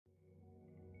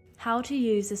How to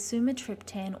use a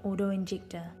sumatriptan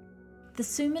autoinjector. The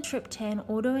sumatriptan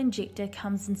autoinjector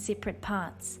comes in separate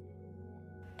parts: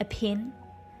 a pen,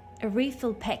 a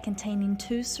refill pack containing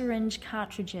 2 syringe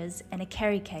cartridges, and a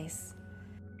carry case.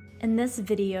 In this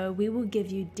video, we will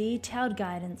give you detailed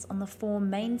guidance on the 4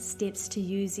 main steps to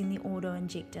using the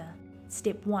autoinjector.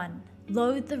 Step 1.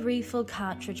 Load the refill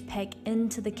cartridge pack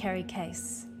into the carry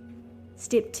case.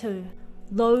 Step 2.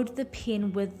 Load the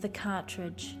pen with the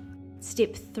cartridge.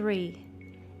 Step 3.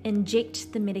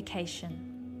 Inject the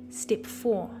medication. Step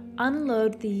 4.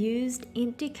 Unload the used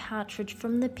empty cartridge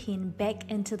from the pen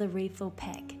back into the refill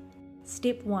pack.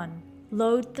 Step 1.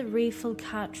 Load the refill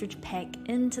cartridge pack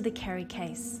into the carry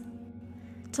case.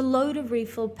 To load a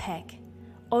refill pack,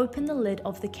 open the lid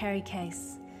of the carry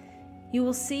case. You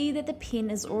will see that the pen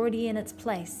is already in its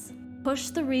place. Push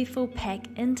the refill pack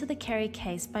into the carry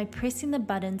case by pressing the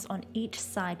buttons on each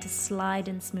side to slide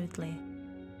in smoothly.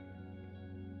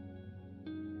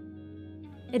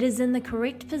 It is in the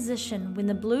correct position when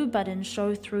the blue buttons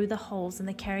show through the holes in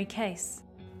the carry case.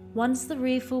 Once the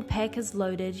refill pack is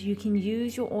loaded, you can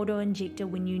use your autoinjector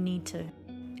when you need to.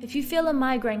 If you feel a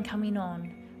migraine coming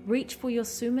on, reach for your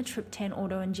sumatriptan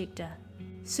autoinjector.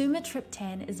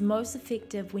 Sumatriptan is most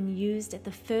effective when used at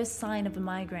the first sign of a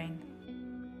migraine.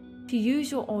 To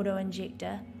use your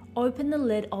autoinjector, open the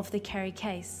lid of the carry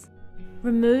case.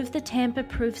 Remove the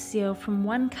tamper-proof seal from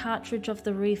one cartridge of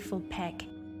the refill pack.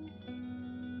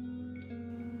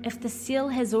 If the seal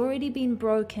has already been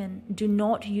broken, do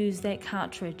not use that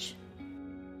cartridge.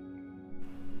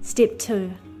 Step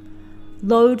 2.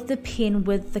 Load the pen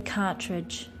with the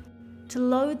cartridge. To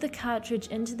load the cartridge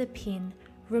into the pen,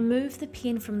 remove the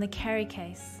pen from the carry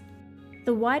case.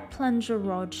 The white plunger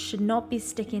rod should not be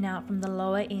sticking out from the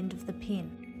lower end of the pen.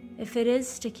 If it is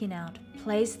sticking out,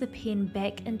 place the pen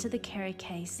back into the carry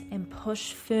case and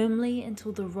push firmly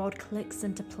until the rod clicks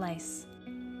into place.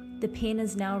 The pen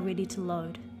is now ready to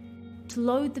load. To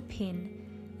load the pen,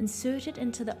 insert it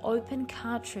into the open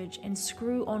cartridge and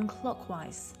screw on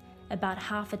clockwise, about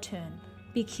half a turn.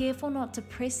 Be careful not to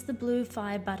press the blue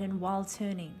fire button while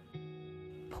turning.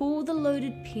 Pull the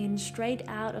loaded pen straight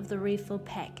out of the refill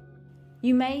pack.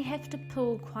 You may have to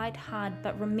pull quite hard,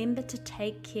 but remember to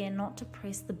take care not to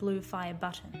press the blue fire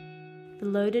button. The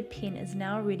loaded pen is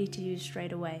now ready to use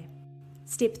straight away.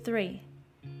 Step 3.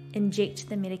 Inject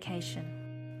the medication.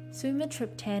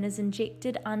 Sumatriptan is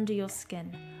injected under your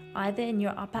skin, either in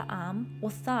your upper arm or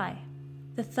thigh.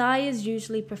 The thigh is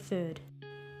usually preferred.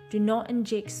 Do not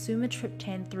inject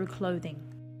sumatriptan through clothing.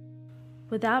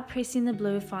 Without pressing the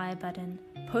blue fire button,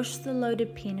 push the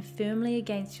loaded pen firmly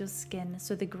against your skin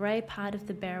so the grey part of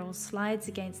the barrel slides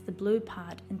against the blue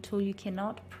part until you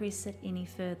cannot press it any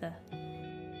further.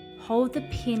 Hold the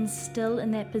pen still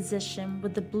in that position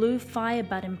with the blue fire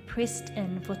button pressed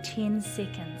in for 10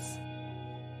 seconds.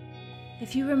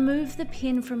 If you remove the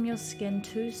pen from your skin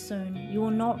too soon, you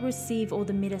will not receive all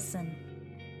the medicine.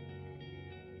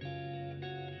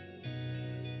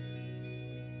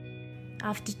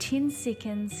 After 10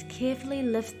 seconds, carefully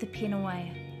lift the pen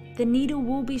away. The needle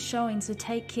will be showing, so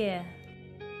take care.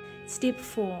 Step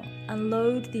 4.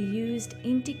 Unload the used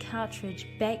empty cartridge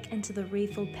back into the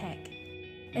refill pack.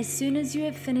 As soon as you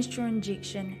have finished your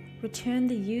injection, return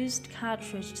the used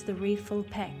cartridge to the refill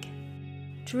pack.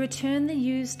 To return the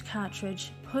used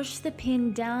cartridge, push the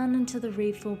pen down into the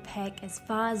refill pack as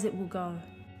far as it will go.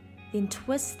 Then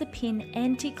twist the pen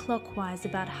anti-clockwise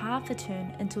about half a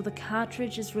turn until the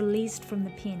cartridge is released from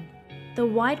the pen. The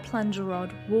white plunger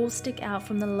rod will stick out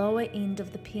from the lower end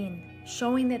of the pen,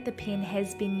 showing that the pen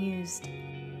has been used.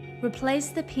 Replace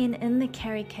the pen in the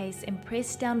carry case and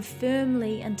press down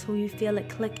firmly until you feel it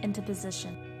click into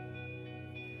position.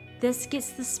 This gets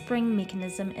the spring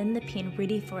mechanism in the pen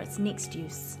ready for its next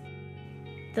use.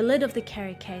 The lid of the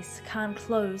carry case can't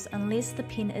close unless the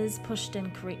pen is pushed in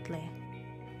correctly.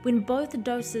 When both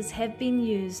doses have been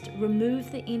used, remove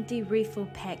the empty refill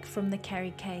pack from the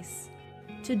carry case.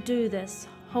 To do this,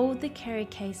 hold the carry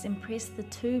case and press the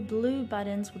 2 blue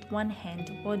buttons with one hand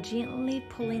while gently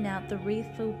pulling out the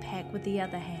refill pack with the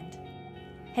other hand.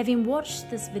 Having watched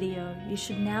this video, you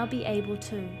should now be able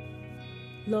to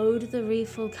load the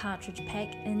refill cartridge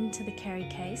pack into the carry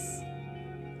case,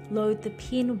 load the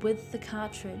pen with the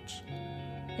cartridge,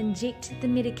 inject the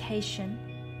medication,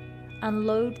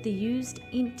 unload the used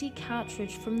empty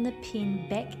cartridge from the pen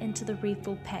back into the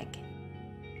refill pack.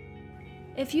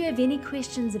 If you have any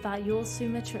questions about your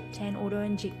sumatriptan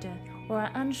autoinjector or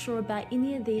are unsure about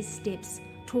any of these steps,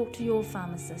 talk to your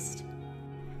pharmacist.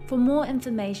 For more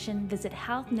information, visit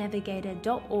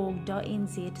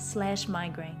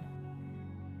healthnavigator.org.nz/migraine.